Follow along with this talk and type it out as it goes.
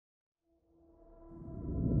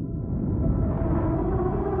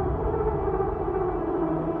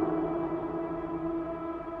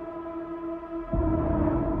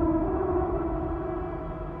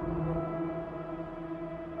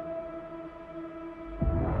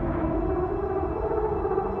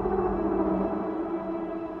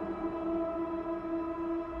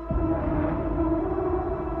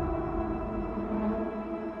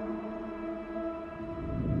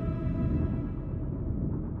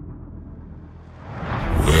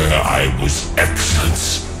I was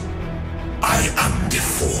excellence. I am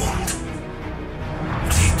deformed.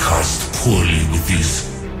 Recast poorly with these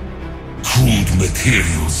crude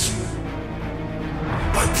materials.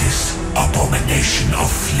 But this abomination of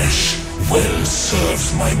flesh well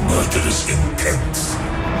serves my murderous intent.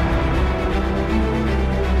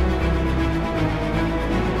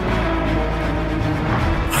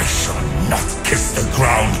 I shall not kiss the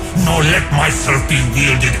ground, nor let myself be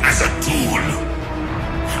wielded as a tool.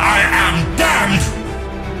 I am damned,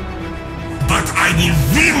 but I will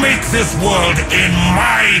remake this world in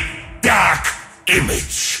my dark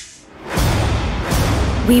image.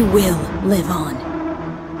 We will live on.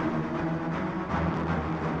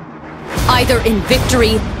 Either in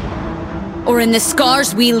victory, or in the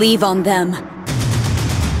scars we leave on them.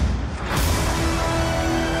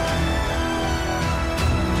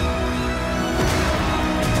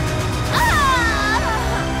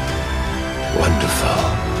 Wonderful.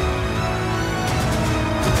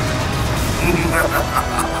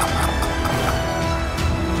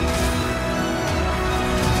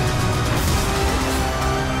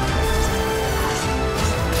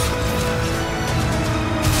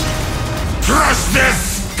 Crush their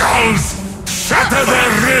skulls! Shatter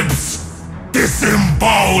their ribs!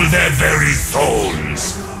 Disembowel their very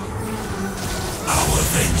souls! Our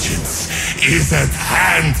vengeance is at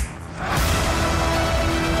hand!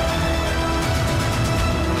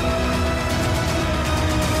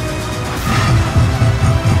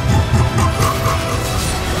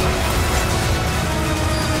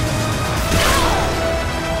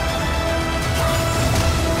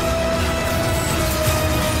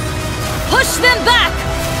 Push them back!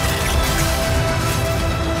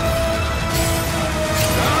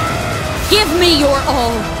 Give me your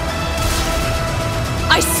all!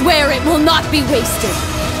 I swear it will not be wasted!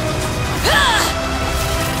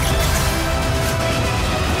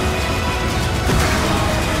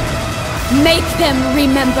 Make them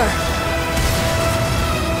remember!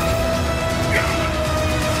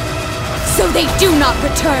 So they do not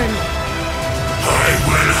return! I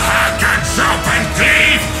will hack and chop and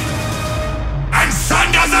cleave! And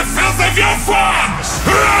sunder the filth of your forms!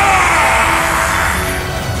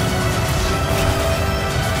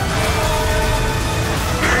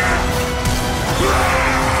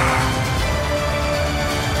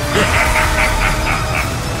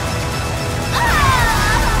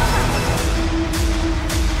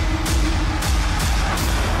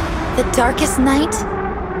 The darkest night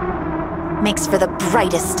makes for the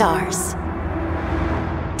brightest stars.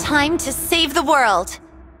 Time to save the world!